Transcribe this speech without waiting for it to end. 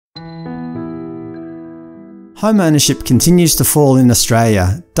Home ownership continues to fall in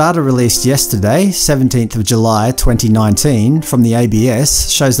Australia. Data released yesterday, 17th of July 2019, from the ABS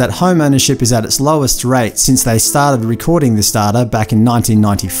shows that home ownership is at its lowest rate since they started recording this data back in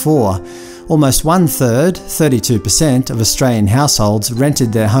 1994. Almost one-third, 32%, of Australian households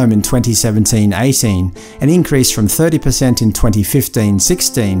rented their home in 2017-18, an increase from 30% in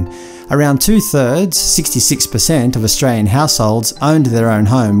 2015-16. Around two-thirds, 66%, of Australian households owned their own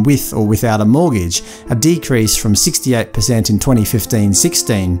home with or without a mortgage, a decrease from 68% in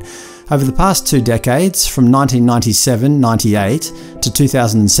 2015-16. Over the past 2 decades, from 1997-98 to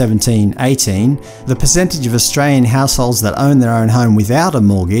 2017-18, the percentage of Australian households that own their own home without a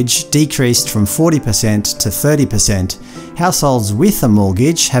mortgage decreased from 40% to 30%. Households with a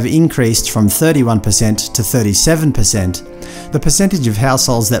mortgage have increased from 31% to 37%. The percentage of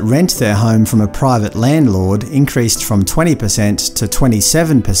households that rent their home from a private landlord increased from 20% to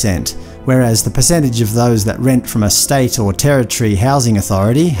 27%, whereas the percentage of those that rent from a state or territory housing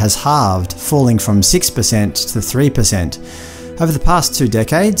authority has halved, falling from 6% to 3%. Over the past 2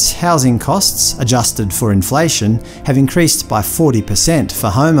 decades, housing costs, adjusted for inflation, have increased by 40% for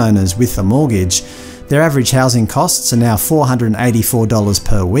homeowners with a mortgage. Their average housing costs are now $484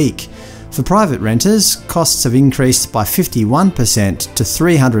 per week. For private renters, costs have increased by 51% to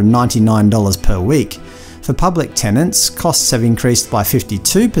 $399 per week. For public tenants, costs have increased by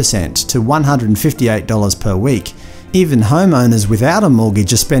 52% to $158 per week. Even homeowners without a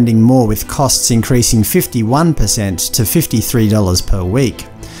mortgage are spending more, with costs increasing 51% to $53 per week.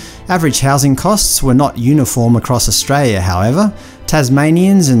 Average housing costs were not uniform across Australia, however.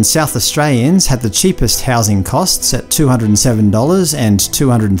 Tasmanians and South Australians had the cheapest housing costs at $207 and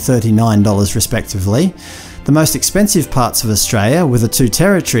 $239 respectively. The most expensive parts of Australia were the 2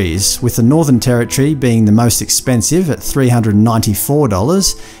 territories, with the Northern Territory being the most expensive at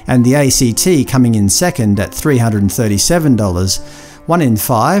 $394 and the ACT coming in second at $337. 1 in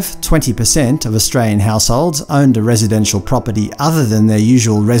 5, 20%, of Australian households owned a residential property other than their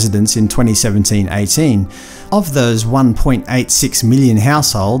usual residence in 2017-18. Of those 1.86 million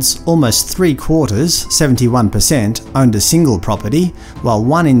households, almost 3/4, 71%, owned a single property, while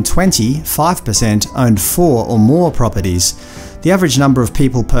 1 in 20, 5%, owned 4 or more properties. The average number of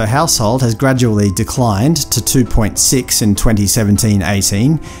people per household has gradually declined to 2.6 in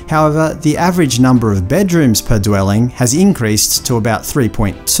 2017-18, however, the average number of bedrooms per dwelling has increased to about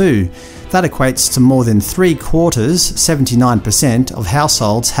 3.2. That equates to more than 3/4, 79%, of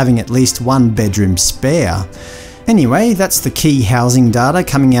households having at least 1 bedroom spare. Anyway, that's the key housing data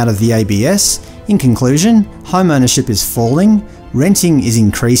coming out of the ABS. In conclusion, home ownership is falling, renting is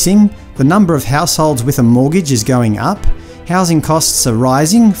increasing, the number of households with a mortgage is going up, housing costs are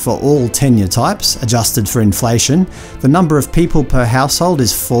rising for all tenure types, adjusted for inflation, the number of people per household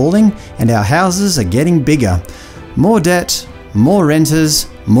is falling, and our houses are getting bigger. More debt, more renters,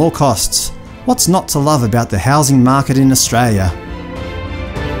 more costs. What's not to love about the housing market in Australia?